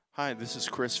Hi, this is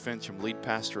Chris Fincham, lead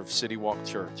pastor of City Walk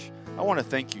Church. I want to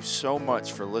thank you so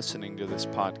much for listening to this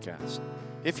podcast.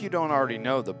 If you don't already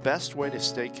know, the best way to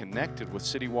stay connected with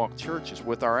City Walk Church is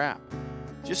with our app.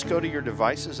 Just go to your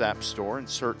device's app store and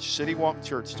search City Walk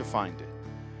Church to find it.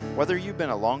 Whether you've been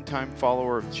a longtime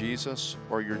follower of Jesus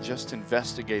or you're just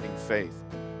investigating faith,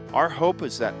 our hope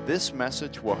is that this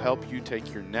message will help you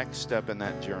take your next step in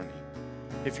that journey.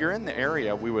 If you're in the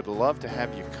area, we would love to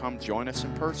have you come join us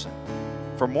in person.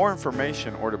 For more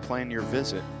information or to plan your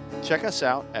visit, check us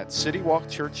out at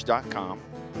citywalkchurch.com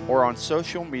or on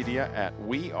social media at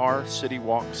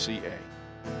WeAreCityWalkCA.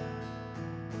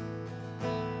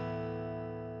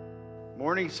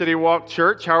 Morning, City Walk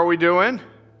Church. How are we doing?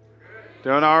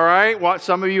 Doing all right?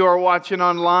 Some of you are watching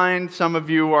online. Some of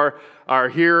you are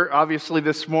here, obviously,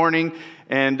 this morning.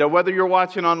 And whether you're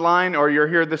watching online or you're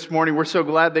here this morning, we're so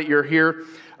glad that you're here.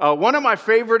 One of my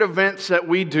favorite events that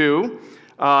we do,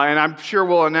 and I'm sure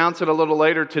we'll announce it a little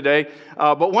later today,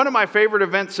 but one of my favorite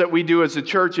events that we do as a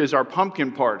church is our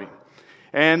pumpkin party.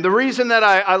 And the reason that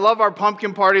I love our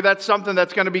pumpkin party, that's something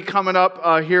that's going to be coming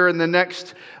up here in the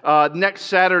next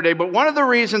Saturday. But one of the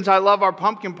reasons I love our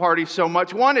pumpkin party so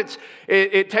much, one,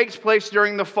 it takes place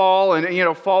during the fall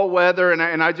and fall weather,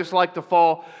 and I just like the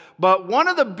fall. But one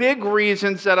of the big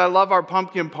reasons that I love our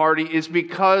pumpkin party is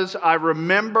because I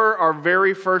remember our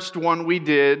very first one we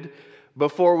did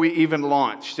before we even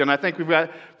launched. And I think we've got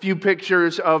a few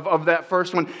pictures of that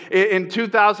first one. In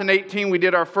 2018, we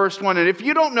did our first one. And if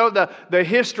you don't know the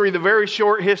history, the very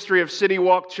short history of City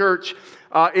Walk Church,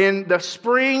 in the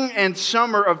spring and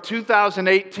summer of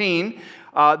 2018,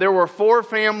 there were 4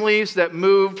 families that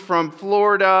moved from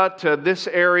Florida to this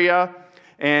area.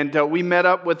 And we met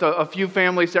up with a few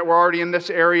families that were already in this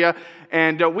area.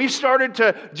 And we started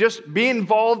to just be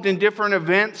involved in different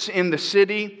events in the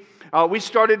city. We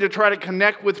started to try to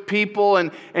connect with people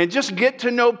and just get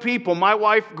to know people. My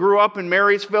wife grew up in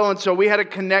Marysville, and so we had a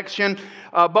connection.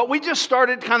 But we just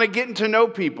started kind of getting to know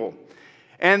people.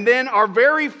 And then our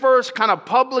very first kind of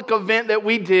public event that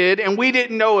we did, and we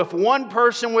didn't know if one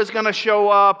person was going to show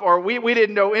up or we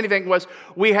didn't know anything, was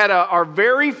we had our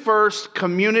very first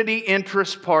community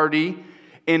interest party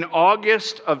in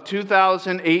August of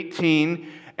 2018,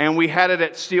 and we had it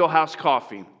at Steelhouse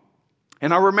Coffee.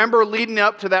 And I remember leading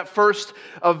up to that first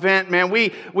event, man,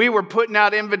 we were putting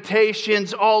out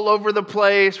invitations all over the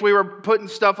place. We were putting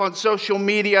stuff on social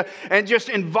media and just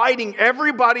inviting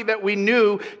everybody that we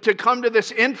knew to come to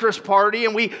this interest party.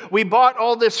 And we bought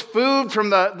all this food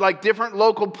from the different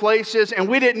local places, and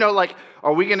we didn't know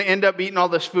are we going to end up eating all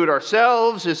this food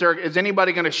ourselves? Is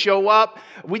anybody going to show up?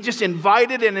 We just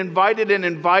invited and invited and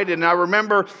invited. And I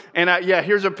remember,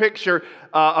 here's a picture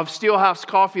of Steelhouse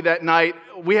Coffee that night.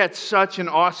 We had such an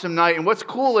awesome night. And what's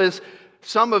cool is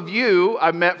some of you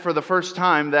I met for the first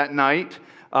time that night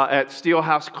at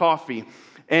Steelhouse Coffee.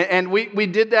 And we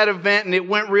did that event, and it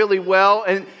went really well.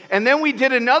 And then we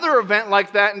did another event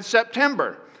like that in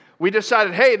September. We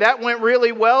decided, hey, that went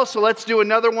really well, so let's do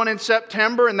another one in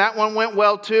September, and that one went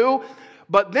well too.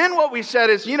 But then what we said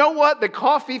is, you know what, the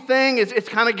coffee thing, it's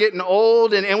kind of getting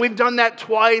old, and we've done that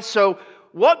twice, so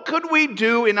what could we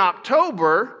do in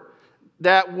October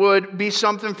that would be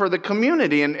something for the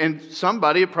community? And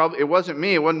somebody, it wasn't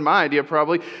me, it wasn't my idea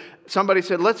probably, somebody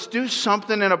said, let's do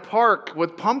something in a park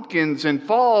with pumpkins in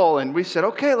fall, and we said,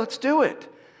 okay, let's do it.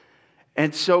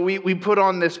 And so we put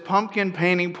on this pumpkin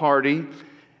painting party,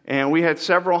 and we had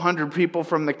several hundred people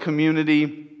from the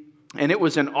community, and it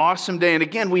was an awesome day. And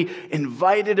again, we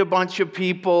invited a bunch of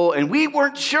people, and we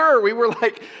weren't sure. We were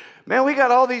like, man, we got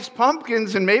all these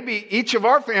pumpkins, and maybe each of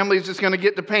our families is going to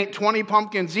get to paint 20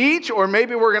 pumpkins each, or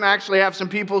maybe we're going to actually have some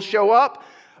people show up.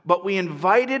 But we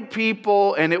invited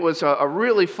people, and it was a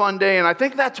really fun day. And I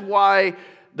think that's why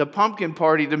the pumpkin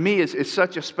party, to me, is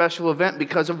such a special event,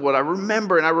 because of what I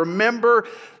remember. And I remember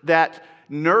that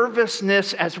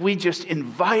nervousness as we just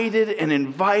invited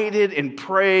and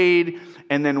prayed,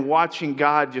 and then watching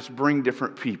God just bring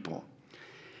different people.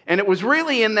 And it was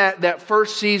really in that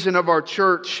first season of our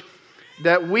church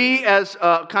that we, as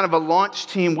kind of a launch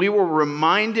team, we were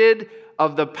reminded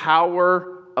of the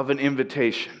power of an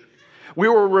invitation. We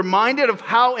were reminded of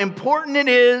how important it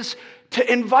is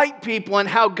to invite people, and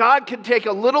how God could take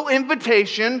a little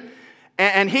invitation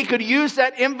and He could use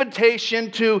that invitation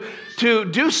to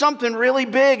do something really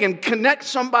big and connect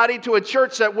somebody to a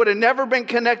church that would have never been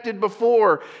connected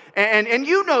before. And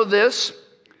you know this.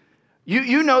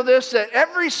 You know this, that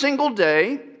every single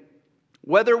day,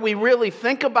 whether we really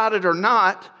think about it or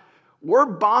not, we're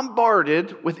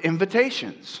bombarded with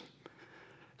invitations.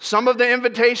 Some of the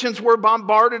invitations we're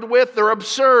bombarded with, they're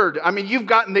absurd. I mean, you've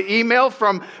gotten the email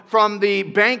from the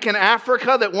bank in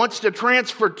Africa that wants to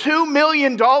transfer $2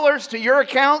 million to your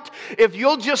account. If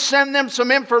you'll just send them some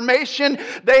information,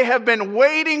 they have been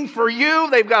waiting for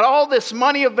you. They've got all this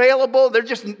money available. They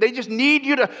just need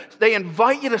you to, they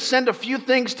invite you to send a few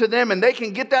things to them, and they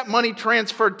can get that money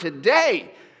transferred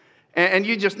today. And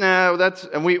you just,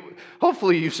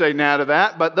 hopefully you say nah to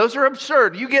that, but those are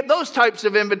absurd. You get those types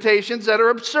of invitations that are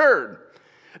absurd.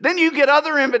 Then you get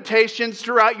other invitations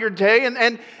throughout your day,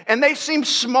 and they seem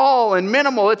small and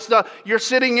minimal. You're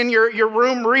sitting in your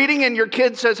room reading, and your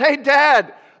kid says, "Hey,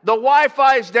 Dad, the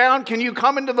Wi-Fi's down. Can you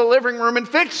come into the living room and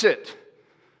fix it?"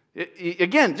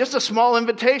 Again, just a small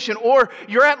invitation. Or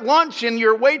you're at lunch, and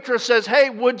your waitress says,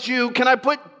 "Hey, can I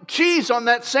put cheese on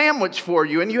that sandwich for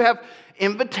you?" And you have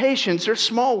invitations. Are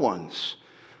small ones.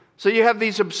 So you have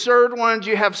these absurd ones,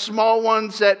 you have small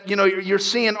ones that you're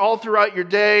seeing all throughout your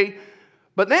day.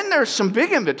 But then there's some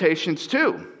big invitations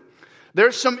too.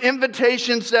 There's some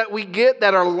invitations that we get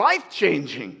that are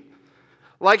life-changing.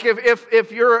 Like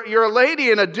if you're a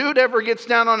lady and a dude ever gets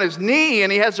down on his knee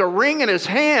and he has a ring in his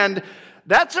hand,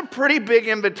 that's a pretty big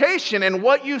invitation. And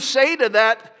what you say to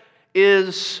that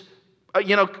is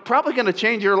probably going to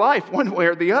change your life one way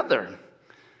or the other.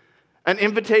 An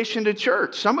invitation to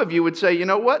church. Some of you would say, "You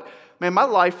know what? Man, my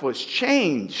life was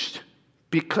changed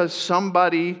because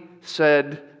somebody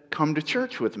said, 'Come to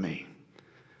church with me.'"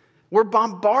 We're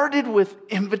bombarded with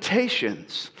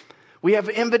invitations. We have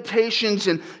invitations,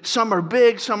 and some are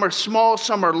big, some are small,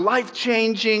 some are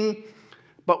life-changing,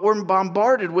 but we're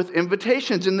bombarded with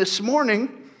invitations. And this morning,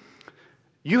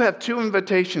 you have two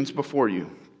invitations before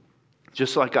you,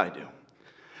 just like I do.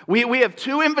 We have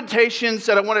two invitations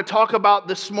that I want to talk about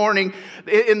this morning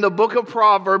in the book of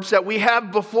Proverbs that we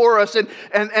have before us.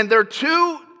 And they're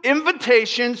two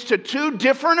invitations to two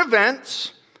different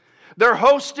events. They're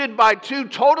hosted by two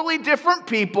totally different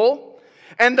people.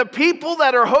 And the people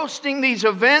that are hosting these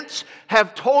events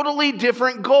have totally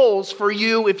different goals for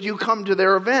you if you come to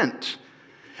their event.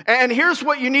 And here's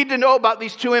what you need to know about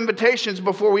these two invitations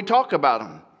before we talk about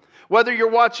them. Whether you're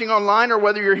watching online or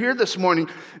whether you're here this morning,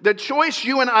 the choice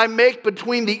you and I make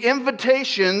between the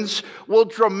invitations will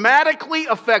dramatically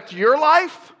affect your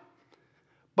life,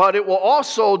 but it will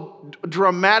also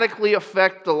dramatically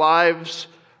affect the lives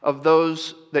of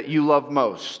those that you love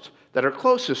most, that are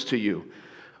closest to you.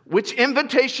 Which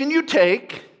invitation you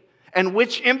take and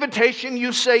which invitation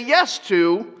you say yes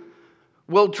to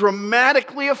will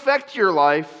dramatically affect your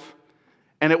life.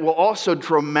 And it will also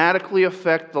dramatically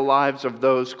affect the lives of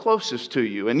those closest to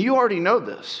you. And you already know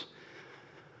this.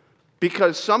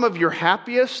 Because some of your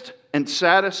happiest and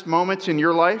saddest moments in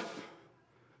your life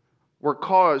were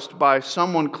caused by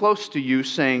someone close to you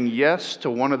saying yes to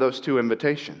one of those two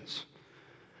invitations.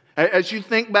 As you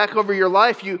think back over your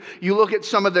life, you look at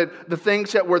some of the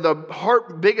things that were the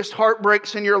biggest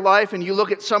heartbreaks in your life, and you look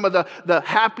at some of the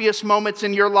happiest moments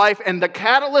in your life, and the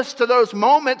catalyst to those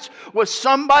moments was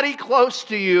somebody close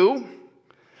to you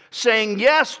saying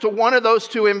yes to one of those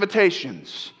two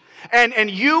invitations. And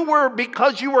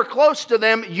because you were close to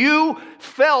them, you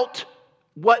felt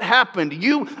what happened.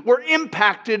 You were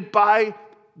impacted by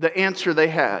the answer they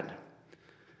had.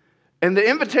 And the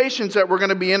invitations that we're going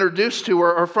to be introduced to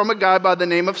are from a guy by the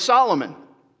name of Solomon.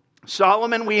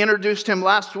 Solomon, we introduced him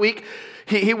last week.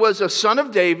 He was a son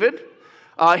of David.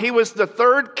 He was the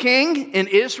third king in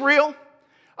Israel.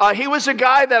 He was a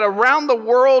guy that around the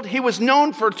world, he was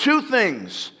known for two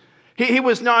things. He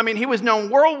was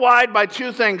known worldwide by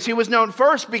two things. He was known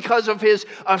first because of his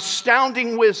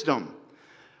astounding wisdom.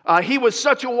 He was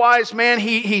such a wise man.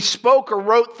 He spoke or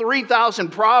wrote 3,000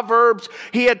 proverbs.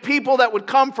 He had people that would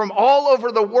come from all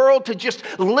over the world to just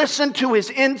listen to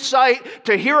his insight,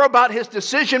 to hear about his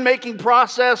decision-making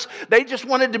process. They just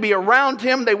wanted to be around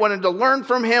him. They wanted to learn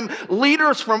from him.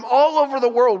 Leaders from all over the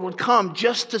world would come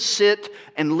just to sit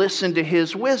and listen to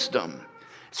his wisdom.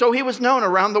 So he was known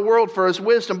around the world for his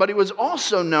wisdom, but he was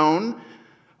also known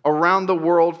around the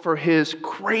world for his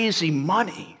crazy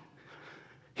money.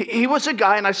 He was a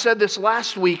guy, and I said this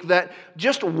last week, that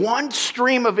just one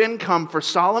stream of income for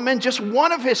Solomon, just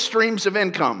one of his streams of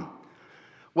income,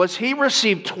 was he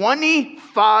received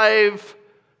 25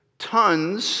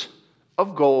 tons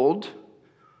of gold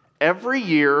every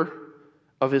year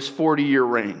of his 40-year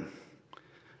reign.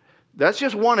 That's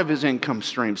just one of his income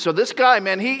streams. So this guy,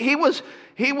 man, he was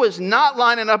not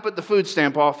lining up at the food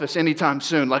stamp office anytime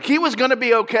soon. Like, he was going to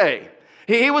be okay.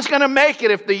 He was going to make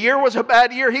it. If the year was a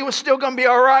bad year, he was still going to be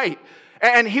all right.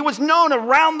 And he was known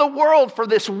around the world for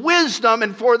this wisdom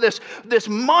and for this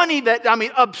money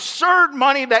absurd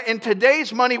money that in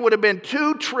today's money would have been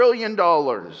 $2 trillion.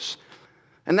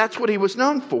 And that's what he was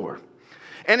known for.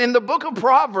 And in the book of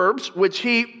Proverbs, which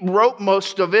he wrote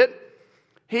most of it,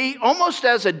 he, almost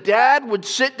as a dad would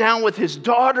sit down with his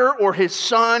daughter or his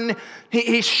son,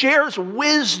 he shares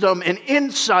wisdom and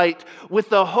insight with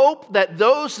the hope that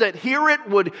those that hear it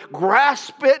would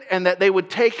grasp it and that they would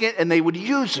take it and they would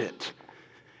use it.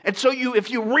 And so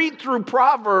if you read through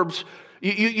Proverbs,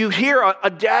 you hear a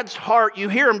dad's heart. You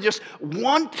hear him just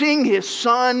wanting his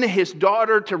son, his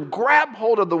daughter to grab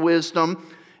hold of the wisdom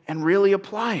and really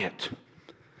apply it.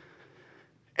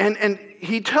 And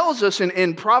he tells us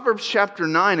in Proverbs chapter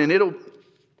 9, and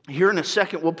here in a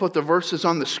second, we'll put the verses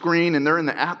on the screen and they're in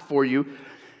the app for you.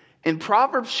 In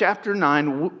Proverbs chapter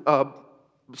 9,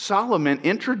 Solomon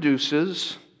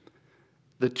introduces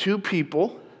the two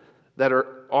people that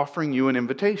are offering you an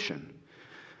invitation.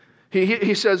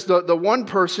 He says the one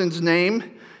person's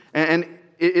name and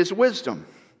is wisdom.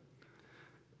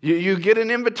 You get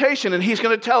an invitation, and he's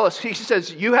going to tell us. He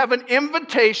says, you have an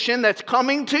invitation that's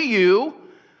coming to you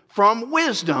from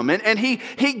wisdom. And he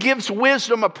gives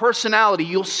wisdom a personality.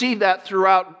 You'll see that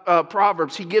throughout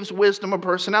Proverbs. He gives wisdom a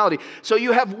personality. So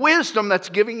you have wisdom that's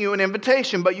giving you an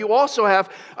invitation, but you also have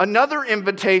another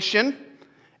invitation,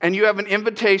 and you have an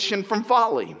invitation from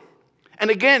folly. And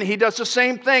again, he does the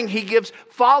same thing. He gives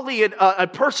folly a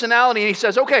personality, and he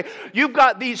says, okay, you've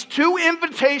got these two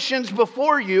invitations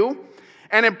before you.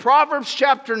 And in Proverbs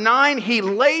chapter 9, he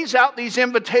lays out these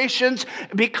invitations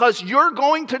because you're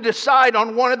going to decide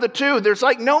on one of the two. There's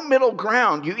like no middle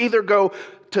ground. You either go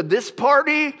to this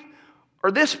party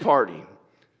or this party.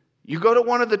 You go to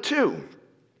one of the two.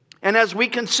 And as we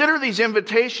consider these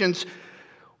invitations,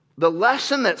 the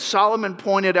lesson that Solomon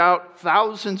pointed out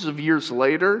thousands of years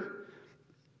later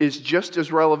is just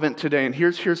as relevant today. And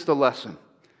here's the lesson.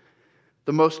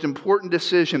 The most important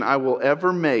decision I will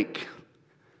ever make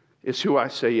is who I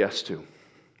say yes to.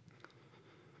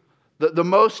 The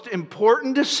most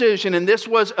important decision, and this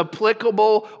was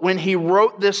applicable when he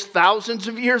wrote this thousands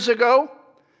of years ago,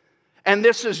 and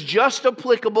this is just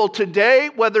applicable today,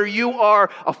 whether you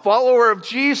are a follower of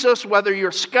Jesus, whether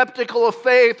you're skeptical of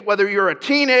faith, whether you're a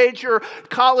teenager,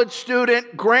 college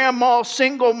student, grandma,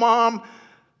 single mom.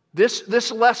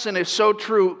 This lesson is so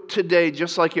true today,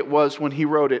 just like it was when he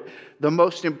wrote it. The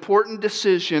most important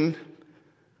decision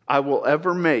I will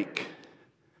ever make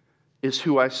is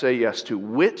who I say yes to,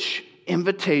 which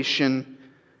invitation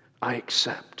I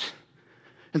accept.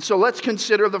 And so let's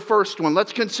consider the first one.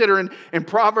 Let's consider in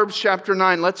Proverbs chapter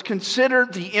 9, let's consider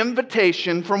the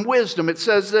invitation from wisdom. It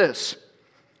says this. It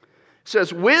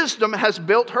says, wisdom has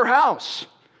built her house.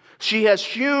 She has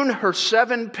hewn her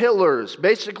 7 pillars.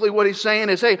 Basically what he's saying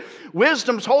is, hey,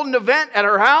 wisdom's holding an event at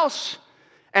her house.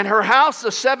 And her house,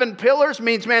 the 7 pillars,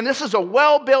 means, man, this is a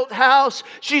well-built house.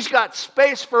 She's got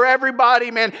space for everybody,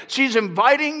 man. She's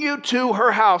inviting you to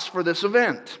her house for this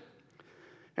event.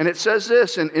 And it says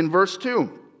this in verse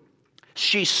 2.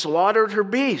 She slaughtered her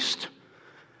beast.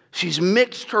 She's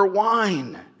mixed her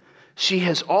wine. She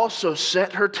has also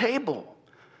set her table.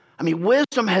 I mean,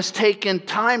 wisdom has taken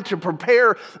time to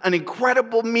prepare an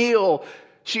incredible meal.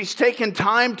 She's taken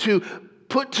time to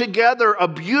put together a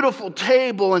beautiful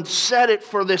table and set it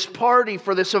for this party,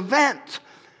 for this event.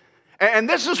 And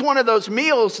this is one of those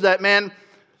meals that, man,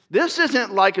 this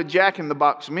isn't like a Jack in the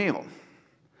Box meal.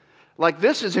 Like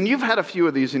this is, and you've had a few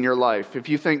of these in your life. If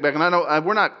you think back, and I know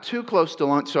we're not too close to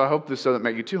lunch, so I hope this doesn't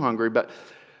make you too hungry, but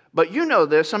you know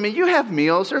this. I mean, you have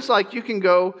meals. There's like, you can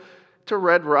go to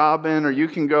Red Robin, or you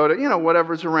can go to,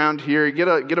 whatever's around here.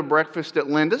 You get a breakfast at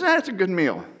Linda's. That's a good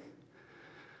meal.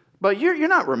 But you're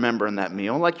not remembering that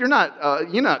meal. Like you're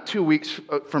not 2 weeks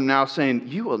from now saying,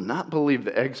 you will not believe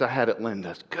the eggs I had at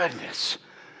Linda's. Goodness,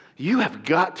 you have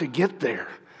got to get there.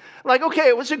 Like, okay,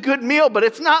 it was a good meal, but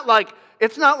it's not like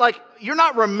you're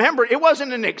not remembering. It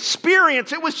wasn't an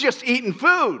experience. It was just eating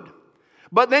food.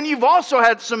 But then you've also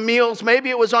had some meals.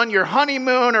 Maybe it was on your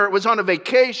honeymoon, or it was on a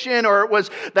vacation, or it was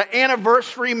the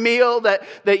anniversary meal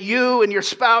that you and your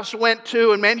spouse went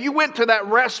to. And man, you went to that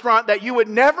restaurant that you would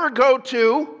never go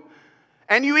to.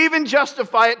 And you even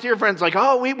justify it to your friends like,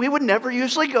 oh, we would never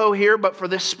usually go here, but for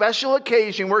this special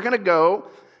occasion, we're going to go.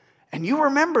 And you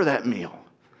remember that meal.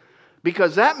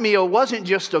 Because that meal wasn't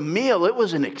just a meal, it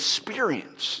was an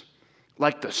experience.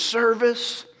 Like the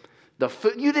service, the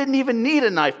food. You didn't even need a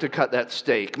knife to cut that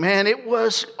steak. Man, it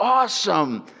was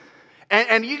awesome.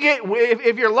 And you get,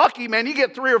 if you're lucky, man, you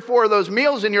get 3 or 4 of those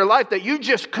meals in your life that you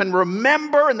just can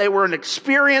remember, and they were an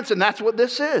experience, and that's what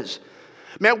this is.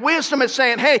 Man, wisdom is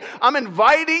saying, hey, I'm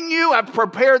inviting you. I've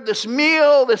prepared this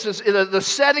meal. The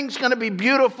setting's going to be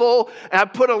beautiful. And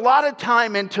I've put a lot of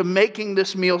time into making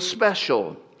this meal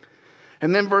special.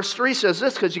 And then verse 3 says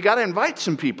this, because you got to invite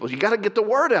some people. You got to get the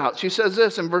word out. She says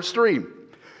this in verse 3.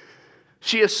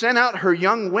 She has sent out her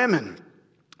young women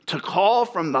to call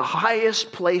from the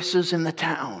highest places in the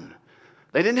town.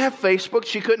 They didn't have Facebook.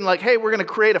 She couldn't hey, we're going to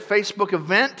create a Facebook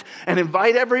event and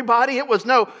invite everybody. It was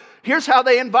no, here's how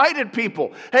they invited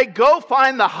people. Hey, go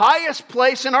find the highest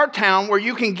place in our town where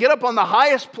you can get up on the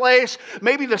highest place,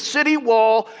 maybe the city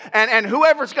wall, and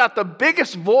whoever's got the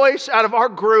biggest voice out of our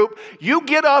group, you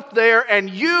get up there and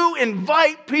you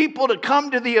invite people to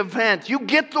come to the event. You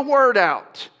get the word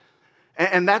out.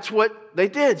 And that's what they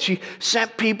did. She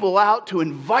sent people out to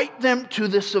invite them to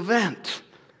this event.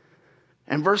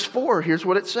 And verse 4, here's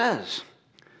what it says.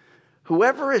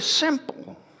 Whoever is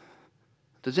simple.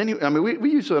 We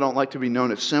usually don't like to be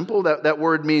known as simple. That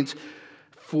word means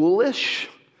foolish,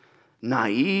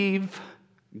 naive,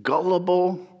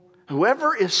 gullible.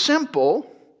 Whoever is simple,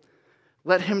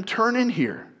 let him turn in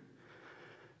here.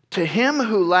 To him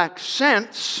who lacks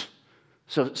sense,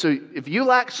 so if you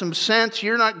lack some sense,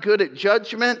 you're not good at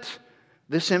judgment,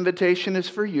 this invitation is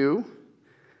for you.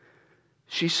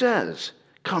 She says,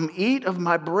 come eat of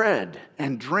my bread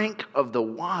and drink of the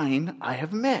wine I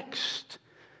have mixed.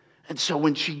 And so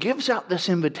when she gives out this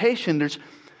invitation, there's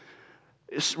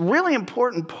this really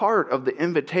important part of the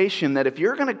invitation that if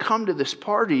you're going to come to this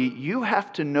party, you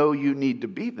have to know you need to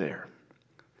be there.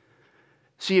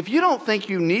 See, if you don't think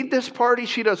you need this party,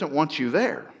 she doesn't want you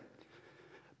there.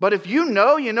 But if you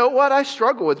know what? I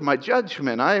struggle with my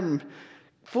judgment. I'm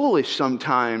foolish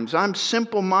sometimes. I'm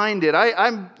simple-minded.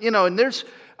 I'm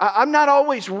not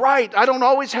always right. I don't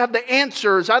always have the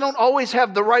answers. I don't always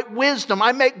have the right wisdom.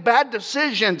 I make bad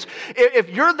decisions. If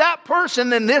you're that person,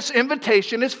 then this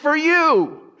invitation is for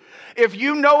you. If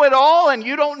you know it all and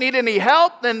you don't need any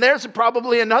help, then there's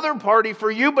probably another party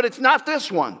for you, but it's not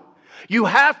this one. You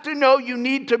have to know you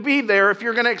need to be there if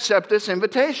you're going to accept this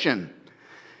invitation.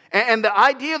 And the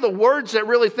idea, the words that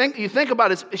really you think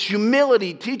about is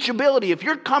humility, teachability. If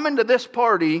you're coming to this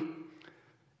party,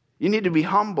 you need to be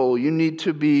humble. You need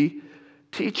to be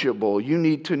teachable. You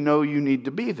need to know you need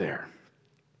to be there.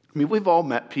 We've all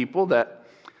met people that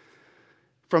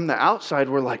from the outside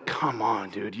we're like, come on,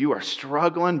 dude, you are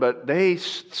struggling, but they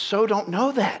so don't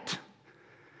know that.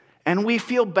 And we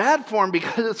feel bad for them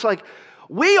because it's like,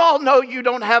 we all know you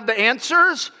don't have the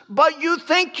answers, but you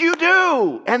think you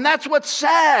do. And that's what's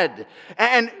sad.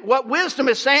 And what wisdom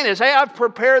is saying is, hey, I've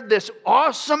prepared this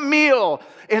awesome meal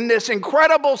in this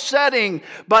incredible setting,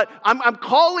 but I'm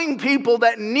calling people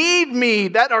that need me,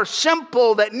 that are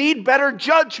simple, that need better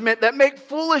judgment, that make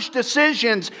foolish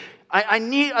decisions.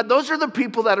 Those are the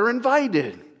people that are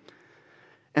invited.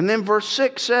 And then verse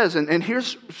 6 says, and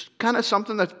here's kind of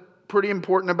something that's pretty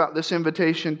important about this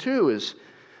invitation too, is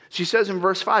she says in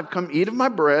verse 5, come eat of my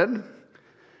bread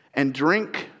and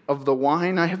drink of the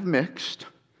wine I have mixed.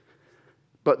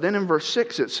 But then in verse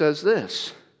 6 it says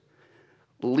this,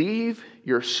 leave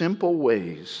your simple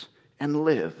ways and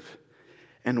live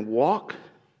and walk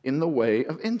in the way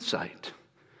of insight.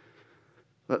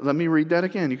 Let me read that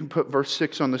again. You can put verse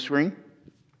 6 on the screen.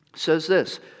 It says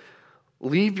this,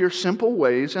 leave your simple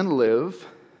ways and live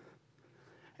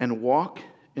and walk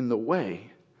in the way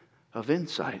of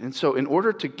insight. And so in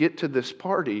order to get to this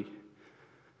party,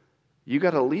 you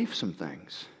got to leave some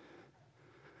things.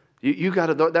 You got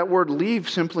to, that word leave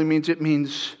simply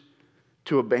means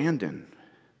to abandon.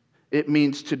 It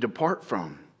means to depart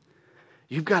from.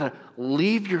 You've got to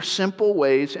leave your simple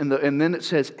ways, and then it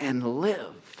says, and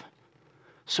live.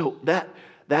 So that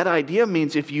idea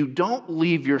means if you don't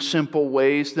leave your simple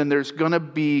ways, then there's going to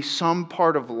be some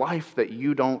part of life that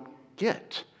you don't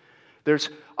get. There's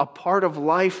a part of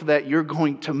life that you're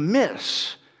going to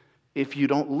miss if you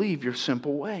don't leave your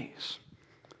simple ways.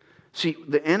 See,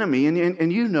 the enemy,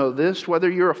 and you know this, whether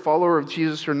you're a follower of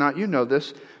Jesus or not, you know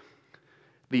this,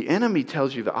 the enemy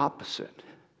tells you the opposite.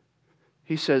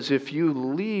 He says, if you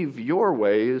leave your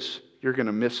ways, you're going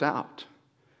to miss out.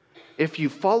 If you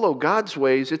follow God's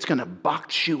ways, it's going to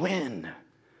box you in.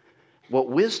 What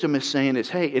wisdom is saying is,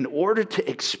 hey, in order to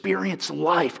experience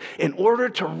life, in order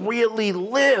to really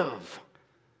live,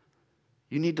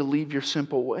 you need to leave your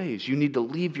simple ways. You need to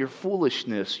leave your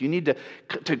foolishness. You need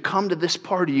to come to this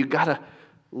party, you got to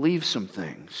leave some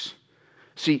things.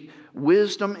 See,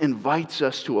 wisdom invites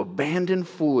us to abandon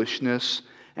foolishness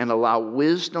and allow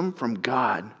wisdom from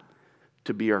God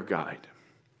to be our guide.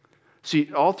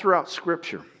 See, all throughout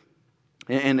Scripture,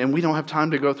 and we don't have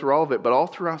time to go through all of it, but all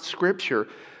throughout Scripture,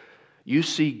 you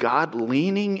see God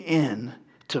leaning in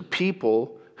to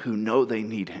people who know they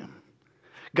need Him.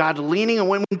 God leaning, and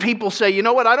when people say, you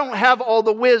know what, I don't have all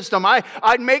the wisdom.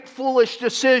 I'd make foolish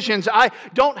decisions. I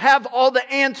don't have all the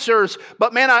answers.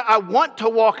 But man, I want to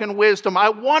walk in wisdom. I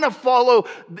want to follow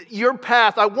your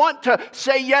path. I want to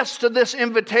say yes to this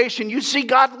invitation. You see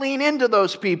God lean into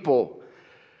those people.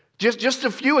 Just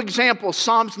a few examples.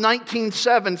 Psalms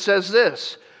 19:7 says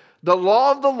this: the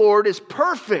law of the Lord is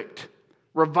perfect,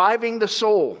 reviving the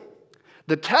soul.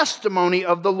 The testimony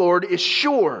of the Lord is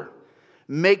sure,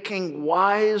 making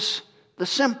wise the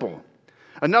simple.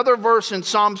 Another verse in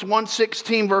Psalms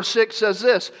 116 verse 6 says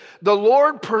this: the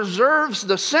Lord preserves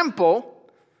the simple.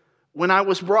 When I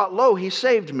was brought low, he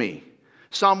saved me.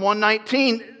 Psalm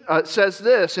 119 says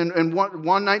this, in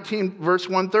 119 verse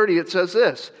 130 it says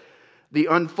this: the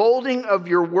unfolding of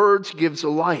your words gives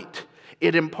light.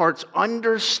 It imparts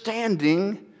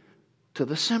understanding to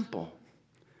the simple.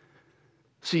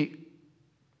 See,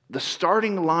 the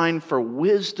starting line for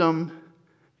wisdom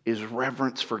is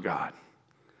reverence for God.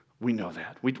 We know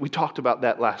that. We talked about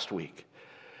that last week.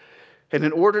 And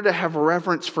in order to have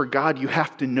reverence for God, you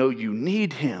have to know you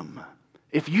need Him.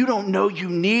 If you don't know you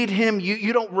need Him,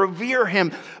 you don't revere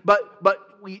Him. But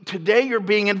today you're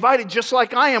being invited, just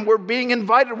like I am. We're being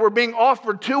invited. We're being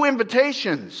offered two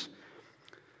invitations.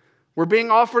 We're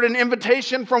being offered an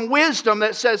invitation from wisdom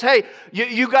that says, hey,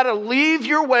 you got to leave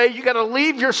your way. You got to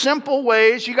leave your simple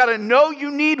ways. You got to know you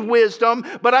need wisdom.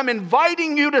 But I'm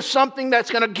inviting you to something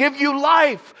that's going to give you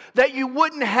life that you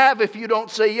wouldn't have if you don't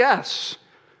say yes.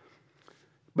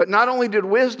 But not only did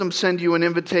wisdom send you an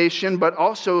invitation, but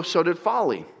also so did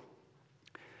folly.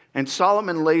 And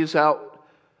Solomon lays out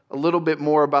a little bit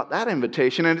more about that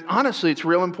invitation. And honestly, it's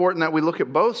real important that we look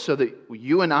at both so that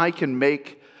you and I can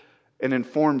make an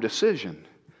informed decision.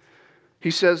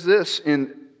 He says this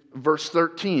in verse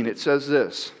 13. It says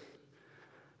this: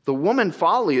 the woman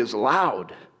folly is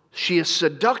loud. She is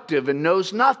seductive and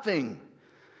knows nothing.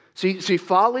 See,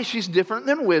 folly, she's different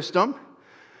than wisdom.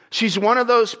 She's one of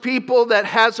those people that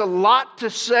has a lot to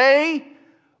say,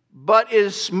 but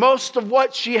most of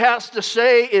what she has to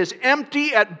say is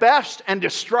empty at best and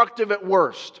destructive at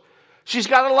worst. She's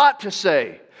got a lot to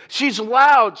say. She's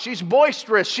loud, she's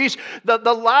boisterous, she's the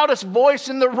loudest voice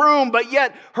in the room, but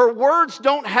yet her words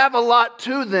don't have a lot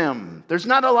to them. There's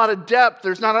not a lot of depth,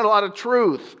 there's not a lot of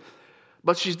truth,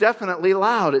 but she's definitely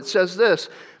loud. It says this,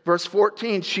 verse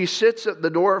 14, she sits at the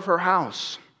door of her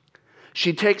house.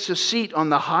 She takes a seat on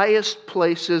the highest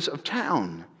places of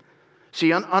town.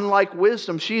 See, unlike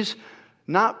wisdom, she's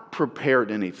not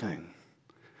prepared anything.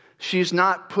 She's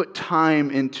not put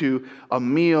time into a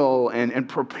meal and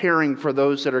preparing for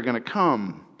those that are going to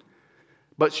come.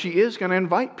 But she is going to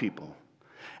invite people.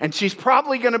 And she's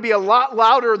probably going to be a lot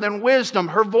louder than wisdom.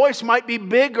 Her voice might be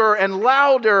bigger and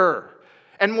louder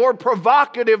and more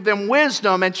provocative than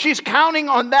wisdom. And she's counting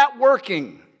on that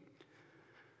working.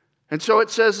 And so it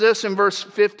says this in verse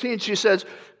 15. She says,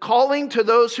 calling to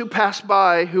those who pass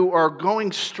by who are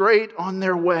going straight on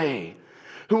their way.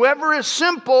 Whoever is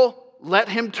simple, let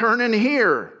him turn and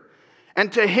hear.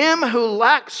 And to him who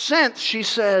lacks sense, she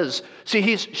says.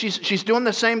 See, she's doing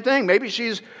the same thing.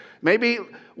 Maybe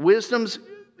wisdom's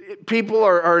people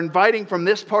are inviting from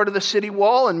this part of the city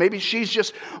wall, and maybe she's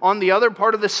just on the other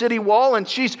part of the city wall, and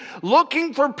she's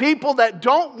looking for people that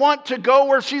don't want to go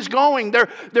where she's going.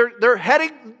 They're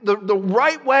heading the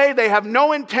right way. They have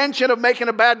no intention of making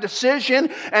a bad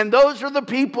decision, and those are the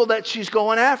people that she's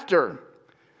going after.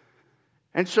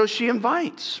 And so she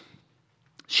invites.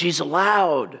 She's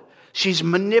loud. She's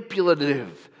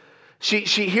manipulative.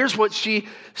 Here's what she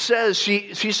says.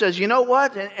 She says, you know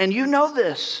what? And you know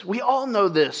this. We all know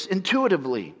this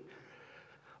intuitively.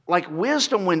 Like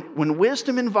wisdom, when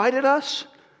wisdom invited us,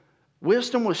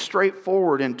 wisdom was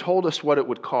straightforward and told us what it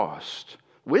would cost.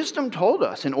 Wisdom told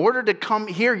us, in order to come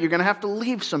here, you're going to have to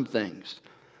leave some things.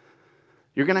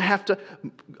 You're going to have to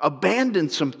abandon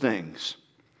some things.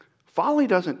 Folly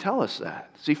doesn't tell us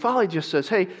that. See, folly just says,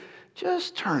 hey,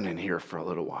 just turn in here for a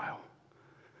little while.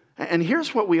 And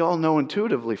here's what we all know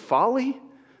intuitively. Folly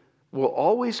will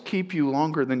always keep you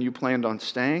longer than you planned on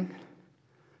staying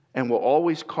and will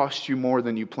always cost you more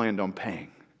than you planned on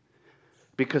paying.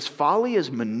 Because folly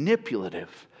is manipulative.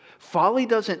 Folly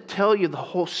doesn't tell you the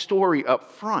whole story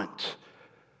up front.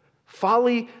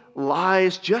 Folly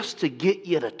lies just to get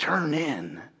you to turn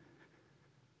in.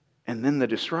 And then the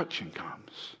destruction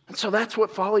comes. And so that's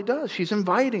what folly does. She's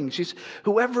inviting. She's,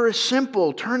 whoever is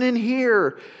simple, turn in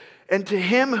here. And to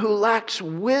him who lacks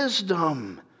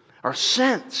wisdom or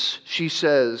sense, she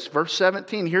says, verse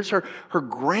 17, here's her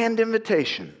grand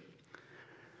invitation.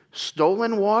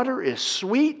 Stolen water is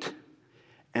sweet,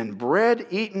 and bread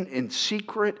eaten in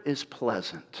secret is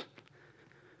pleasant.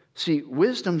 See,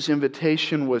 wisdom's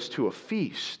invitation was to a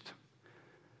feast.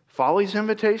 Folly's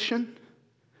invitation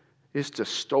is to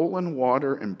stolen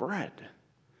water and bread.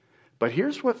 But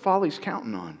here's what folly's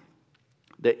counting on.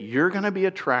 That you're going to be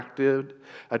attracted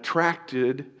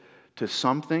to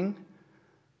something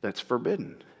that's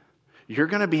forbidden. You're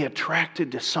going to be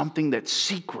attracted to something that's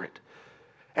secret.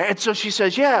 And so she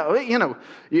says, yeah,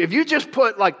 if you just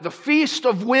put like the feast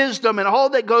of wisdom and all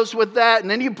that goes with that,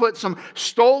 and then you put some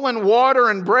stolen water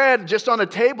and bread just on a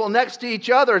table next to each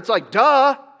other, it's like,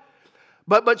 duh.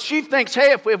 But she thinks,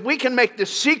 hey, if we can make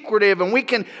this secretive and we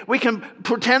can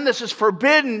pretend this is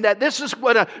forbidden, that this is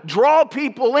going to draw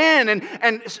people in.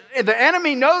 And the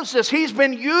enemy knows this. He's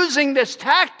been using this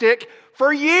tactic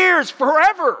for years,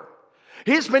 forever.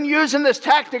 He's been using this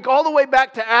tactic all the way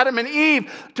back to Adam and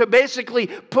Eve to basically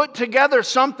put together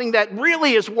something that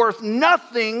really is worth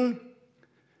nothing,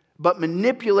 but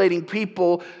manipulating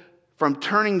people from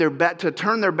turn their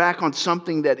back on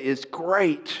something that is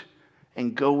great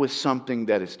and go with something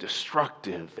that is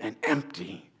destructive and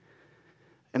empty.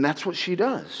 And that's what she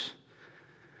does.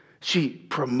 She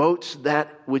promotes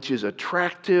that which is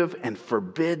attractive and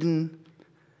forbidden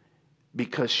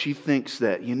because she thinks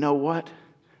that, you know what?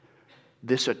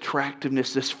 This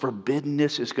attractiveness, this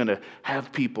forbiddenness is going to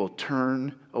have people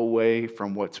turn away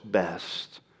from what's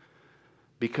best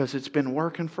because it's been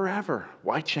working forever.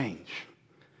 Why change?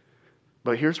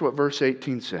 But here's what verse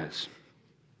 18 says.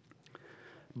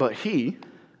 But he,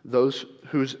 those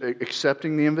who's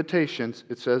accepting the invitations,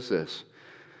 it says this.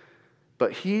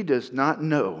 But he does not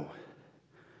know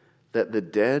that the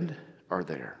dead are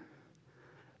there,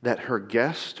 that her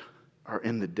guests are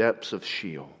in the depths of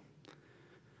Sheol.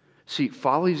 See,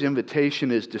 folly's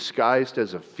invitation is disguised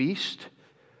as a feast,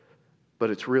 but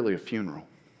it's really a funeral.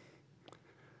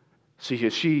 See,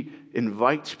 as she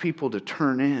invites people to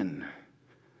turn in,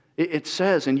 it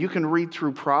says, and you can read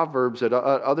through Proverbs at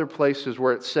other places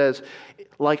where it says,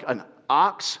 like an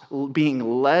ox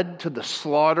being led to the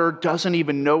slaughter, doesn't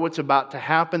even know what's about to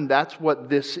happen. That's what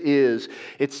this is.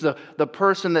 It's the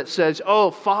person that says,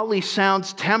 oh, folly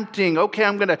sounds tempting. Okay,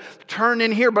 I'm going to turn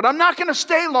in here, but I'm not going to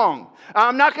stay long.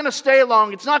 I'm not going to stay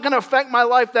long. It's not going to affect my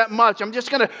life that much. I'm just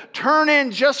going to turn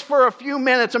in just for a few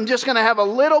minutes. I'm just going to have a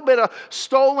little bit of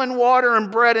stolen water and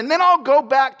bread, and then I'll go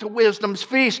back to wisdom's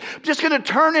feast. I'm just going to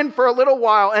turn in for a little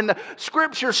while. And the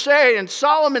scriptures say, and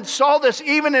Solomon saw this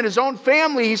even in his own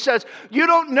family, he says, you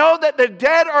don't know that the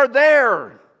dead are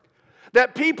there.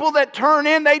 That people that turn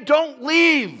in, they don't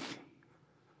leave.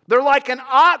 They're like an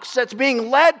ox that's being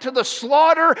led to the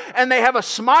slaughter, and they have a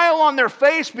smile on their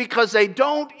face because they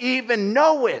don't even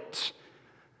know it.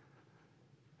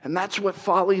 And that's what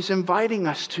folly's inviting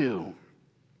us to.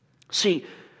 See,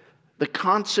 the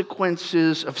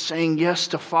consequences of saying yes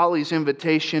to folly's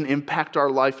invitation impact our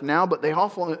life now, but they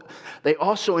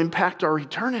also impact our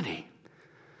eternity.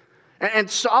 And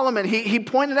Solomon, he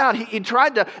pointed out, he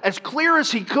tried to, as clear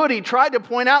as he could, he tried to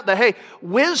point out that, hey,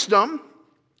 wisdom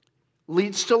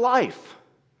leads to life.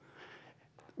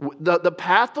 The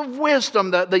path of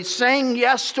wisdom, the saying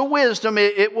yes to wisdom,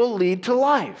 it will lead to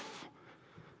life.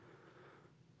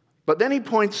 But then he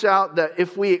points out that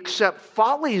if we accept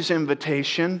folly's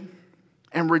invitation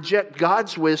and reject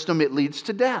God's wisdom, it leads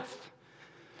to death.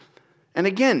 And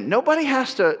again, nobody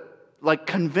has to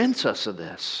convince us of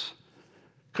this,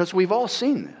 because we've all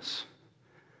seen this.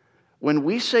 When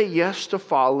we say yes to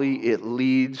folly, it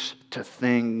leads to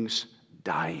things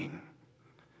dying.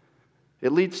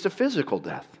 It leads to physical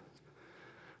death.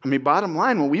 I mean, bottom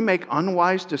line, when we make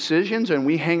unwise decisions and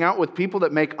we hang out with people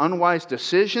that make unwise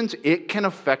decisions, it can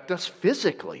affect us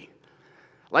physically.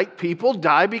 Like, people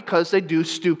die because they do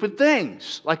stupid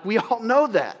things. Like, we all know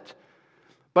that.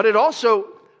 But it also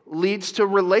leads to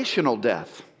relational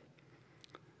death.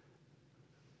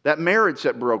 That marriage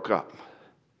that broke up.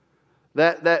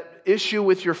 That issue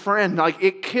with your friend,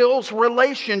 it kills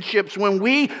relationships when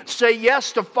we say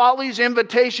yes to folly's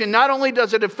invitation. Not only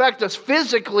does it affect us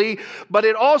physically, but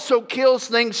it also kills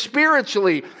things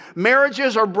spiritually.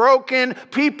 Marriages are broken.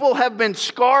 People have been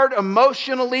scarred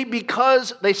emotionally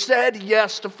because they said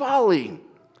yes to folly.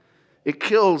 It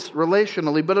kills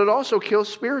relationally, but it also kills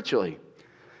spiritually.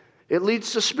 It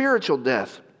leads to spiritual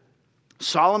death.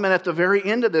 Solomon, at the very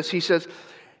end of this, he says,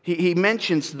 he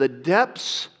mentions the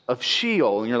depths of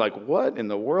Sheol. And you're like, what in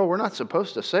the world? We're not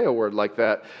supposed to say a word like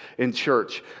that in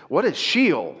church. What is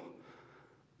Sheol?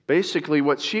 Basically,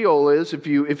 what Sheol is, if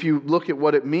you look at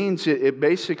what it means, it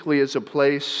basically is a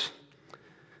place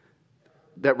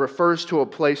that refers to a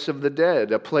place of the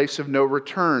dead, a place of no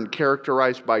return,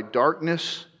 characterized by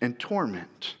darkness and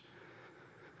torment.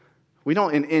 We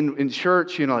don't, in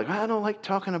church, I don't like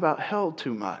talking about hell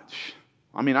too much.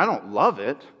 I mean, I don't love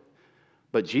it.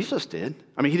 But Jesus did.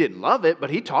 I mean, he didn't love it, but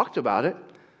he talked about it.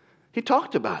 He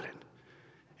talked about it.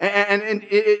 And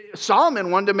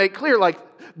Solomon wanted to make clear, like,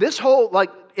 this whole, like,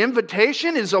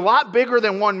 invitation is a lot bigger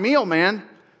than one meal, man.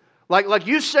 Like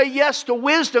you say yes to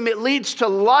wisdom, it leads to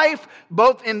life,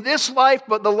 both in this life,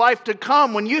 but the life to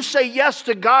come. When you say yes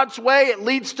to God's way, it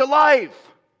leads to life.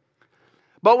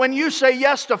 But when you say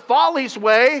yes to folly's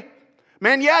way,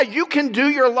 man, yeah, you can do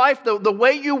your life the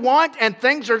way you want, and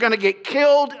things are going to get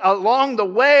killed along the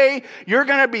way. You're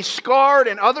going to be scarred,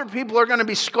 and other people are going to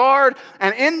be scarred.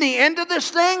 And in the end of this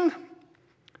thing,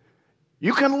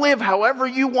 you can live however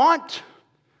you want.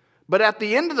 But at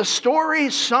the end of the story,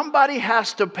 somebody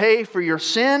has to pay for your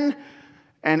sin.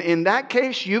 And in that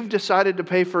case, you've decided to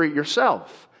pay for it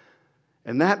yourself.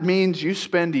 And that means you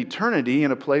spend eternity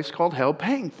in a place called hell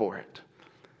paying for it.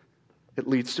 It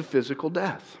leads to physical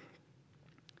death.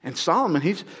 And Solomon,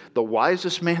 he's the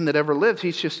wisest man that ever lived.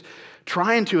 He's just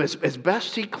trying to, as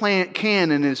best he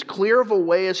can, in as clear of a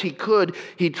way as he could,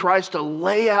 he tries to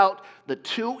lay out the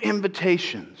two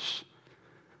invitations.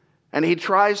 And he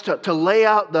tries to lay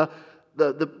out the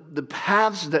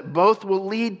paths that both will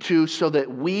lead to so that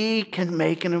we can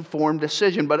make an informed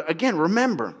decision. But again,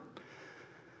 remember,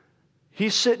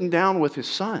 he's sitting down with his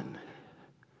son,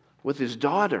 with his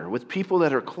daughter, with people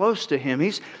that are close to him.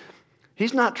 He's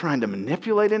not trying to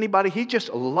manipulate anybody. He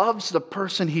just loves the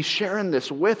person he's sharing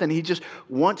this with, and he just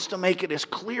wants to make it as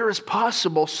clear as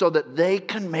possible so that they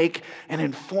can make an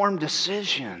informed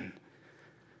decision.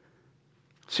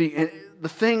 See, the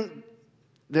thing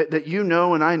that you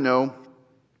know and I know,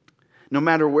 no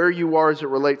matter where you are as it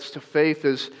relates to faith,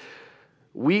 is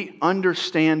we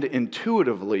understand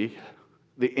intuitively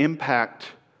the impact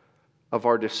of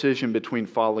our decision between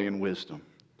folly and wisdom.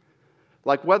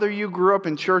 Like whether you grew up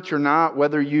in church or not,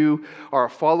 whether you are a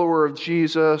follower of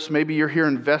Jesus, maybe you're here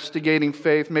investigating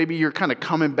faith, maybe you're kind of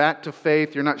coming back to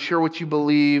faith, you're not sure what you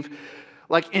believe.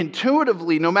 Like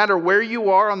intuitively, no matter where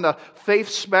you are on the faith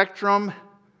spectrum,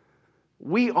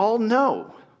 we all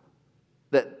know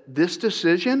that this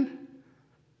decision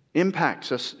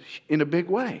impacts us in a big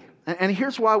way. And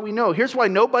here's why we know. Here's why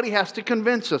nobody has to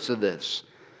convince us of this.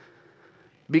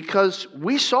 Because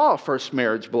we saw a first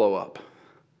marriage blow up.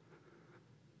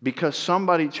 Because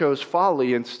somebody chose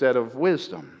folly instead of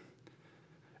wisdom.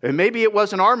 And maybe it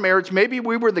wasn't our marriage. Maybe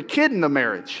we were the kid in the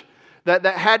marriage that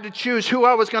had to choose who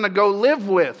I was going to go live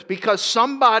with. Because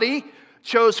somebody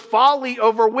chose folly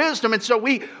over wisdom. And so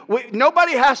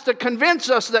nobody has to convince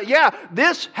us that, yeah,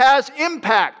 this has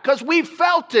impact. Because we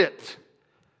felt it.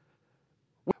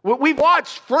 We've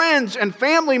watched friends and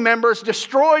family members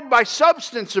destroyed by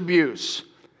substance abuse.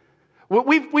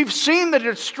 We've seen the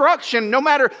destruction, no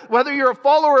matter whether you're a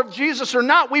follower of Jesus or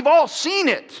not. We've all seen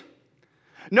it.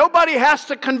 Nobody has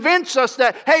to convince us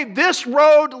that, hey, this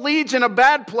road leads in a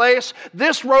bad place,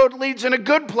 this road leads in a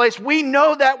good place. We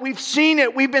know that. We've seen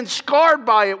it. We've been scarred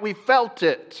by it. We felt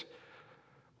it.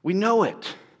 We know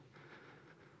it.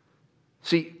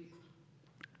 See,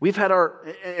 we've had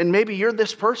and maybe you're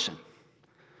this person.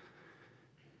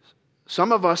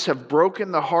 Some of us have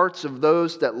broken the hearts of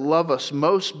those that love us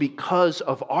most because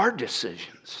of our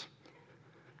decisions.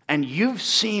 And you've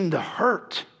seen the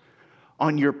hurt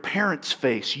on your parents'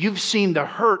 face. You've seen the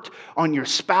hurt on your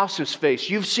spouse's face.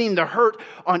 You've seen the hurt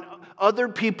on other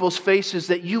people's faces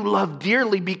that you love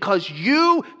dearly because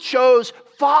you chose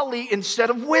folly instead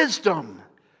of wisdom.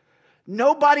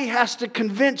 Nobody has to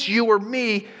convince you or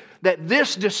me that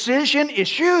this decision is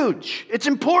huge. It's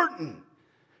important.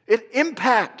 It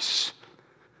impacts.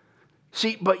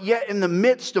 See, but yet in the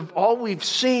midst of all we've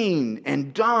seen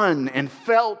and done and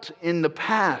felt in the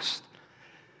past,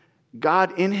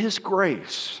 God in His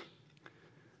grace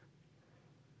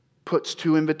puts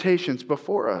two invitations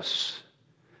before us.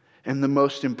 And the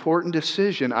most important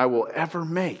decision I will ever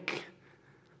make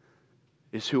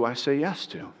is who I say yes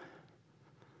to.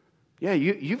 Yeah,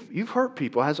 you've hurt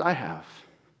people as I have.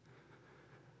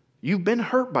 You've been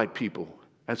hurt by people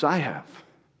as I have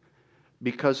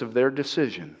because of their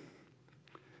decision.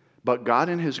 But God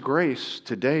in His grace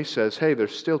today says, hey,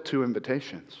 there's still two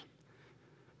invitations.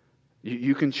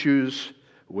 You can choose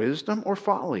wisdom or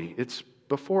folly. It's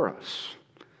before us.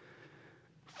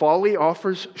 Folly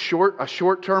offers a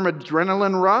short-term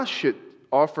adrenaline rush. It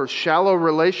offers shallow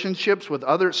relationships with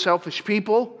other selfish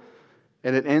people,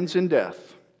 and it ends in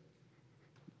death.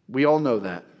 We all know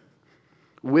that.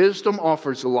 Wisdom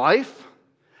offers life.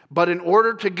 But in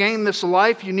order to gain this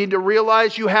life, you need to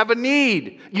realize you have a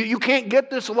need. You can't get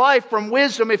this life from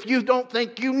wisdom if you don't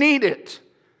think you need it.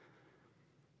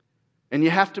 And you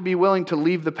have to be willing to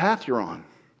leave the path you're on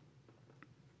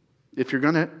if you're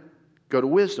going to go to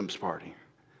wisdom's party.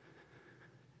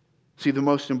 See, the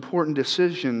most important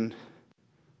decision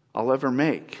I'll ever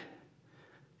make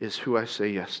is who I say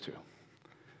yes to.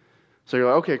 So you're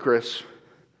like, okay, Chris,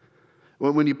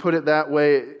 when you put it that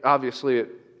way, obviously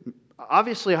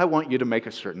I want you to make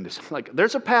a certain decision. Like,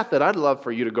 there's a path that I'd love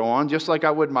for you to go on, just like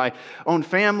I would my own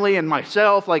family and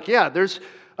myself. Like, yeah, there's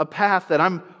a path that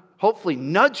I'm hopefully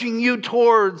nudging you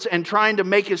towards and trying to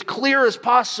make as clear as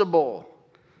possible.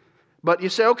 But you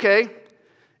say, okay,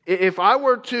 if I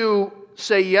were to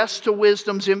say yes to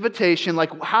wisdom's invitation,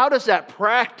 like, how does that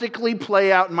practically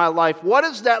play out in my life? What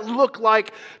does that look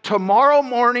like tomorrow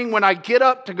morning when I get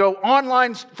up to go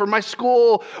online for my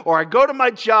school or I go to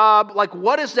my job? Like,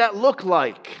 what does that look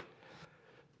like?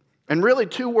 And really,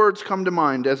 two words come to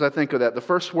mind as I think of that. The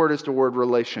first word is the word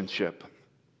relationship.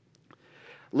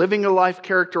 Living a life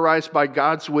characterized by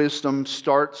God's wisdom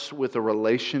starts with a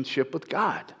relationship with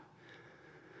God.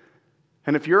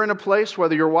 And if you're in a place,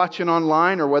 whether you're watching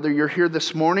online or whether you're here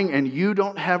this morning and you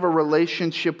don't have a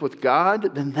relationship with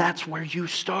God, then that's where you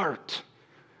start.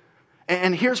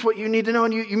 And here's what you need to know,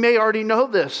 and you may already know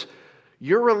this.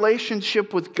 Your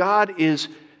relationship with God is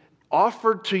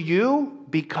offered to you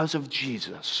because of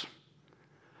Jesus.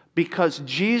 Because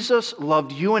Jesus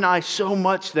loved you and I so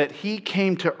much that He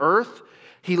came to earth.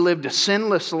 He lived a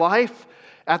sinless life.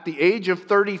 At the age of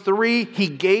 33, He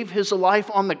gave His life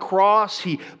on the cross.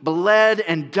 He bled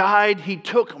and died. He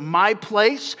took my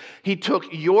place. He took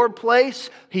your place.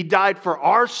 He died for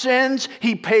our sins.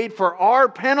 He paid for our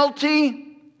penalty.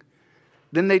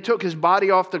 Then they took His body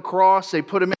off the cross. They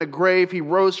put Him in a grave. He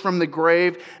rose from the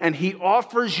grave. And He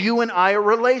offers you and I a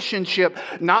relationship,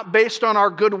 not based on our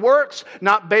good works,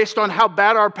 not based on how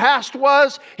bad our past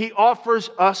was. He offers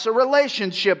us a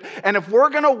relationship. And if we're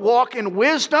going to walk in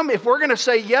wisdom, if we're going to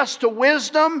say yes to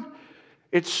wisdom,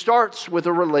 it starts with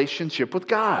a relationship with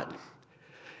God.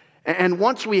 And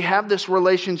once we have this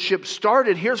relationship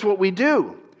started, here's what we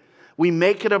do. We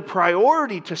make it a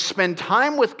priority to spend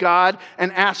time with God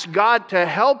and ask God to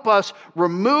help us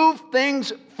remove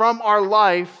things from our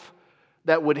life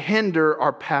that would hinder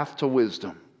our path to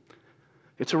wisdom.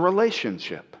 It's a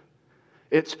relationship.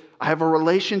 I have a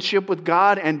relationship with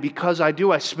God, and because I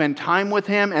do, I spend time with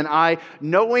Him, and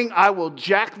knowing I will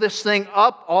jack this thing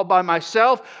up all by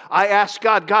myself, I ask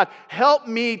God, help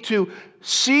me to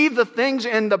see the things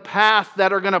in the path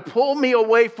that are going to pull me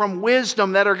away from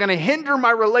wisdom, that are going to hinder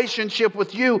my relationship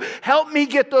with You. Help me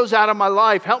get those out of my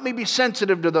life. Help me be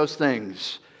sensitive to those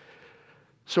things.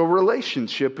 So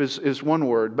relationship is one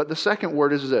word, but the second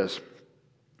word is this.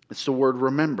 It's the word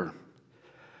remember.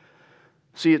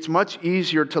 See, it's much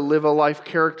easier to live a life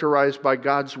characterized by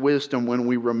God's wisdom when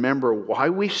we remember why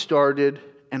we started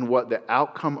and what the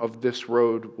outcome of this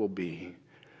road will be.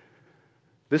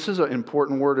 This is an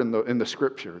important word in the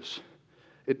Scriptures.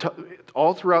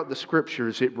 All throughout the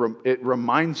Scriptures, it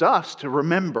reminds us to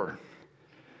remember.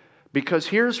 Because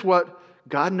here's what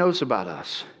God knows about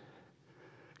us.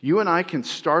 You and I can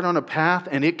start on a path,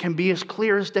 and it can be as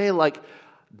clear as day, like,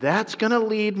 that's going to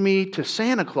lead me to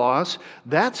Santa Claus.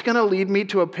 That's going to lead me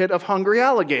to a pit of hungry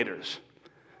alligators.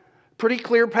 Pretty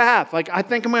clear path. Like, I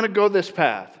think I'm going to go this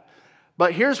path.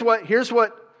 But here's what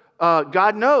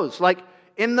God knows. Like,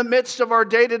 in the midst of our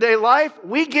day-to-day life,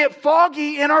 we get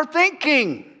foggy in our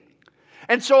thinking.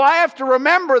 And so I have to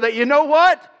remember that, you know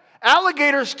what?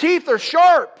 Alligators' teeth are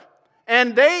sharp.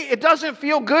 And it doesn't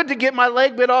feel good to get my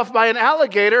leg bit off by an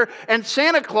alligator. And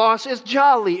Santa Claus is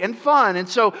jolly and fun. And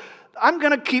so I'm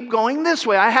going to keep going this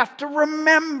way. I have to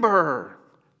remember.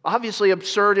 Obviously,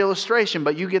 absurd illustration,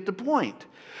 but you get the point.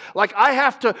 Like, I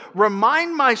have to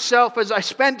remind myself as I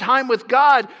spend time with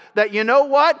God that, you know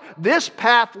what? This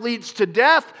path leads to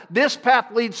death. This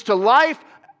path leads to life.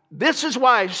 This is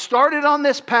why I started on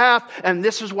this path, and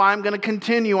this is why I'm going to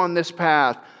continue on this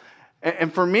path.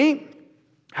 And for me,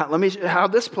 how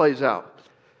this plays out.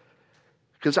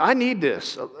 Because I need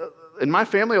this. And my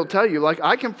family will tell you, like,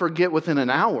 I can forget within an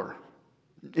hour.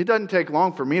 It doesn't take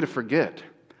long for me to forget.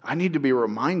 I need to be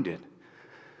reminded.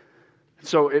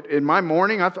 So in my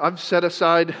morning, I've set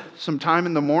aside some time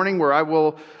in the morning where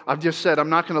I've just said,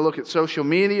 I'm not going to look at social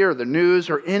media or the news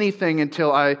or anything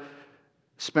until I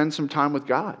spend some time with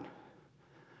God.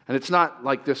 And it's not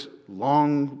like this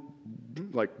long,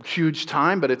 like huge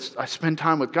time, but I spend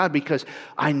time with God because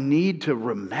I need to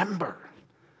remember.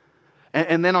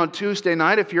 And then on Tuesday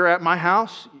night, if you're at my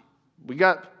house, we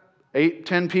got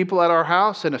 8-10 people at our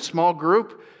house in a small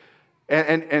group.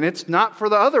 And it's not for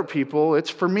the other people, it's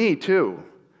for me too.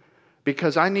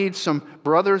 Because I need some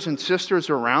brothers and sisters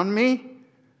around me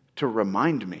to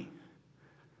remind me.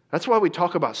 That's why we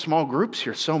talk about small groups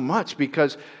here so much,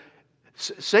 because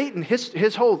Satan,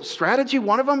 his whole strategy,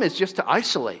 one of them is just to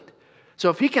isolate. So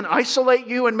if he can isolate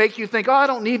you and make you think, oh, I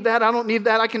don't need that,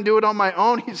 I can do it on my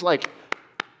own, he's like,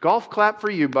 golf clap for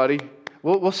you, buddy.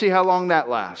 We'll see how long that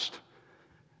lasts.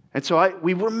 And so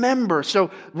we remember.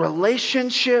 So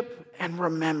relationship and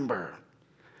remember.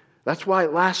 That's why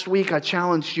last week I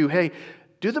challenged you, hey,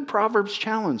 do the Proverbs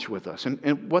challenge with us.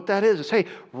 And what that is, hey,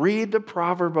 read the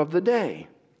proverb of the day.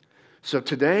 So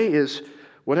today is,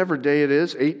 whatever day it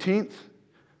is, 18th.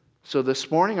 So this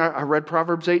morning I read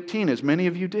Proverbs 18, as many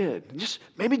of you did.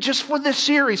 Maybe just for this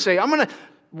series, say, I'm going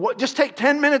to just take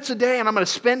 10 minutes a day and I'm going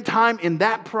to spend time in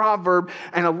that proverb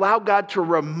and allow God to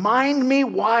remind me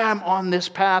why I'm on this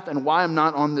path and why I'm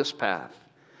not on this path.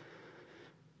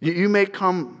 You may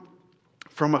come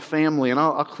from a family, and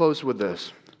I'll close with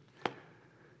this.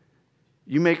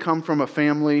 You may come from a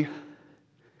family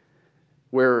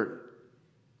where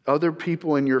other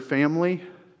people in your family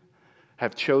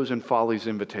have chosen folly's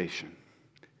invitation.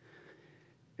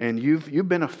 And you've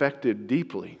been affected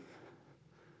deeply.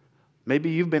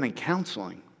 Maybe you've been in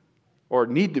counseling, or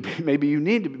need to be. Maybe you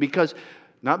need to be,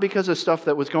 not because of stuff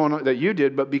that was going on that you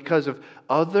did, but because of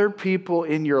other people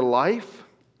in your life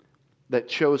that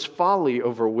chose folly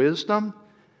over wisdom,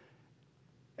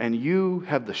 and you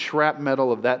have the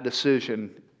shrapnel of that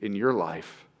decision in your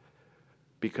life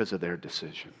because of their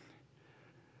decision.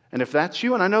 And if that's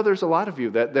you, and I know there's a lot of you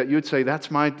that you'd say, that's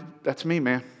me,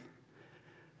 man.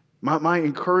 My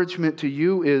encouragement to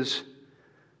you is,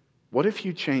 what if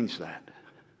you change that?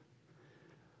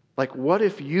 Like, what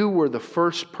if you were the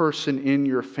first person in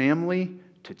your family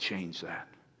to change that?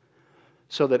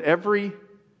 So that every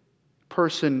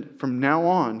person from now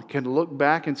on can look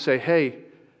back and say, hey,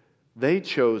 they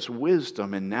chose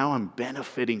wisdom and now I'm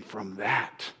benefiting from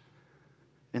that,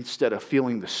 instead of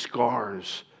feeling the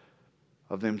scars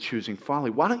of them choosing folly.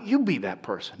 Why don't you be that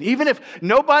person? Even if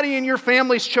nobody in your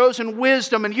family's chosen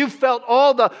wisdom and you've felt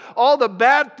all the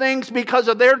bad things because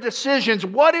of their decisions,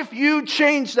 what if you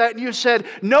changed that and you said,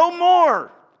 no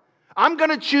more. I'm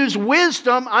going to choose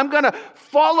wisdom. I'm going to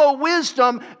follow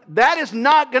wisdom. That is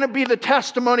not going to be the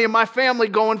testimony of my family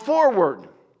going forward.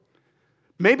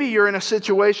 Maybe you're in a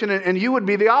situation and you would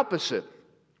be the opposite.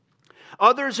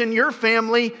 Others in your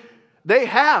family,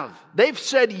 they've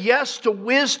said yes to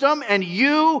wisdom and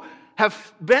you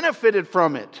have benefited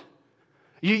from it.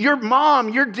 Your mom,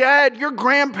 your dad, your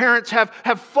grandparents have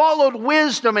followed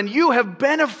wisdom and you have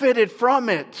benefited from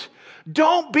it.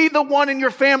 Don't be the one in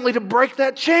your family to break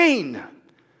that chain.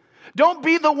 Don't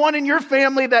be the one in your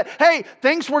family that, hey,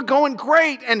 things were going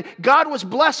great and God was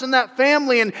blessing that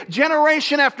family, and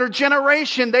generation after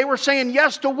generation they were saying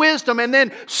yes to wisdom, and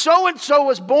then so-and-so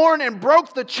was born and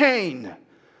broke the chain.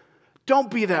 Don't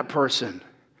be that person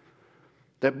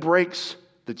that breaks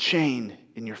the chain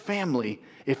in your family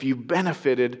if you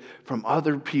benefited from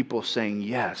other people saying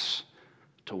yes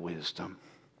to wisdom.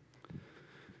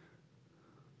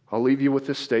 I'll leave you with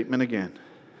this statement again.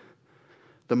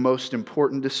 The most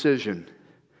important decision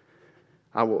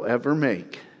I will ever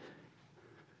make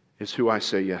is who I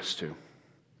say yes to.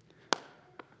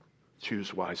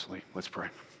 Choose wisely. Let's pray.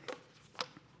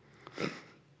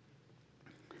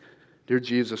 Dear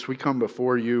Jesus, we come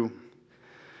before you.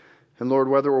 And Lord,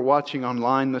 whether we're watching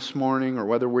online this morning or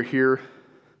whether we're here,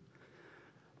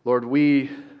 Lord, we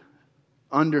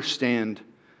understand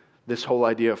this whole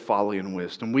idea of folly and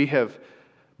wisdom. We have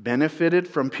benefited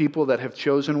from people that have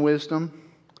chosen wisdom.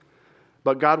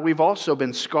 But God, we've also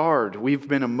been scarred. We've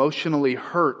been emotionally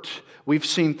hurt. We've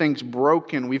seen things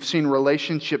broken. We've seen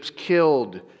relationships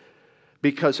killed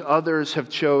because others have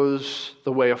chose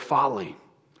the way of folly.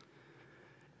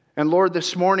 And Lord,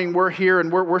 this morning we're here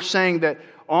and we're saying that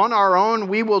on our own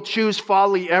we will choose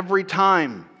folly every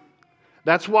time.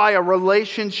 That's why a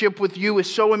relationship with you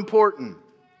is so important.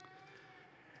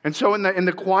 And so in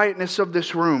the quietness of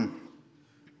this room,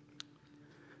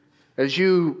 as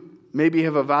you maybe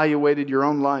have evaluated your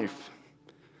own life,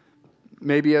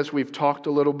 maybe as we've talked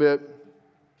a little bit,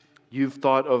 you've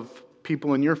thought of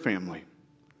people in your family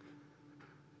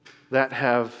that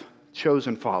have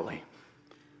chosen folly.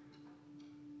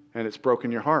 And it's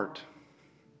broken your heart.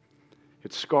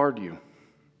 It's scarred you.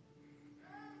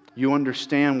 You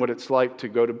understand what it's like to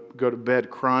go to bed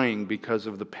crying because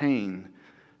of the pain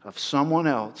of someone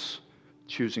else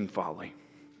choosing folly.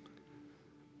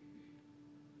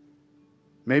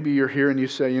 Maybe you're here and you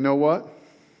say, you know what?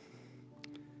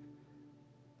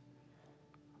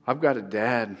 I've got a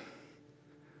dad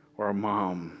or a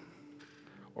mom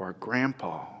or a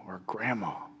grandpa or a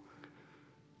grandma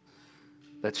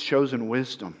that's chosen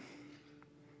wisdom.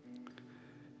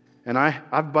 And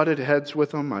I've butted heads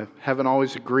with them. I haven't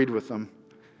always agreed with them.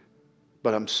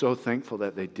 But I'm so thankful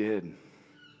that they did,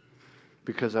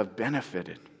 because I've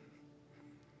benefited.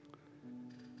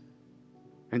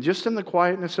 And just in the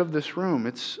quietness of this room,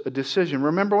 it's a decision.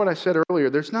 Remember what I said earlier,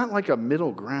 there's not like a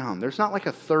middle ground. There's not like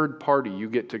a third party you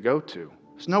get to go to.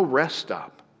 There's no rest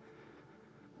stop.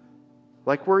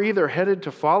 Like we're either headed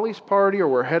to folly's party or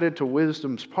we're headed to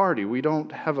wisdom's party. We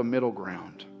don't have a middle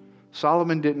ground.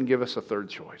 Solomon didn't give us a third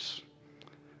choice.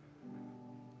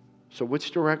 So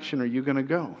which direction are you going to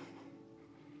go?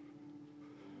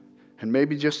 And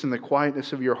maybe just in the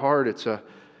quietness of your heart, it's a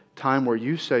time where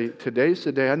you say, today's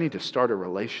the day I need to start a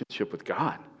relationship with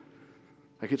God.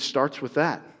 Like it starts with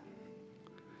that.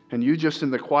 And you just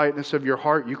in the quietness of your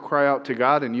heart, you cry out to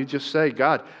God and you just say,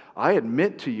 God, I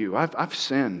admit to you, I've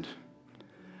sinned.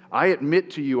 I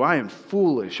admit to you, I am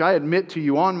foolish. I admit to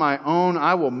you on my own,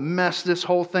 I will mess this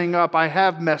whole thing up. I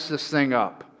have messed this thing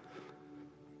up.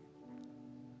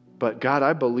 But God,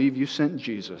 I believe you sent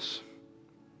Jesus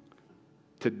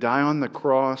to die on the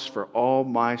cross for all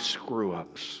my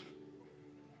screw-ups.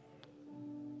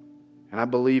 And I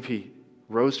believe He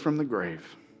rose from the grave.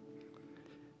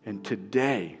 And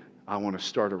today, I want to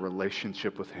start a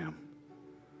relationship with Him.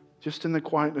 Just in the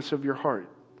quietness of your heart.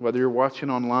 Whether you're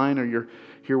watching online or you're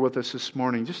here with us this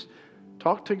morning, just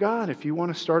talk to God if you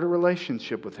want to start a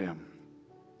relationship with Him.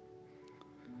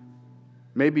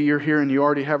 Maybe you're here and you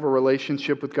already have a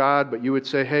relationship with God, but you would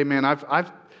say, hey man,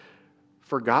 I've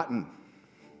forgotten.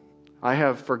 I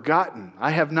have forgotten.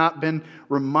 I have not been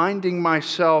reminding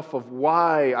myself of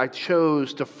why I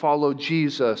chose to follow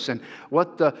Jesus and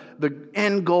what the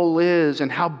end goal is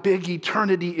and how big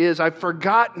eternity is. I've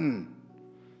forgotten.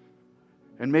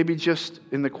 And maybe just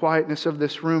in the quietness of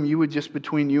this room, you would just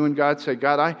between you and God say,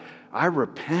 God, I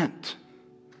repent.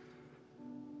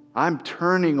 I'm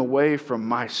turning away from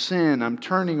my sin. I'm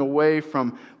turning away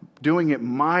from doing it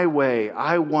my way.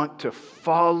 I want to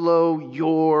follow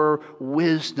your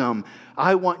wisdom.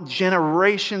 I want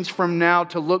generations from now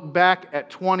to look back at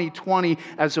 2020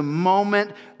 as a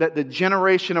moment that the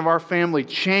generation of our family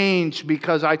changed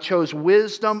because I chose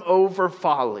wisdom over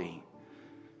folly.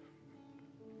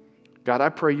 God, I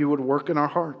pray you would work in our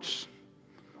hearts.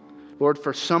 Lord,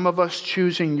 for some of us,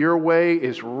 choosing your way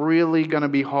is really going to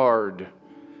be hard.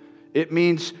 It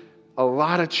means a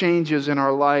lot of changes in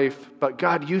our life. But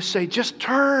God, you say, just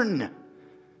turn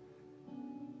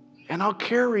and I'll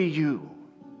carry you.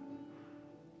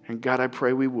 And God, I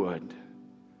pray we would.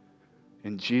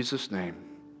 In Jesus' name,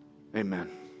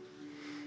 amen.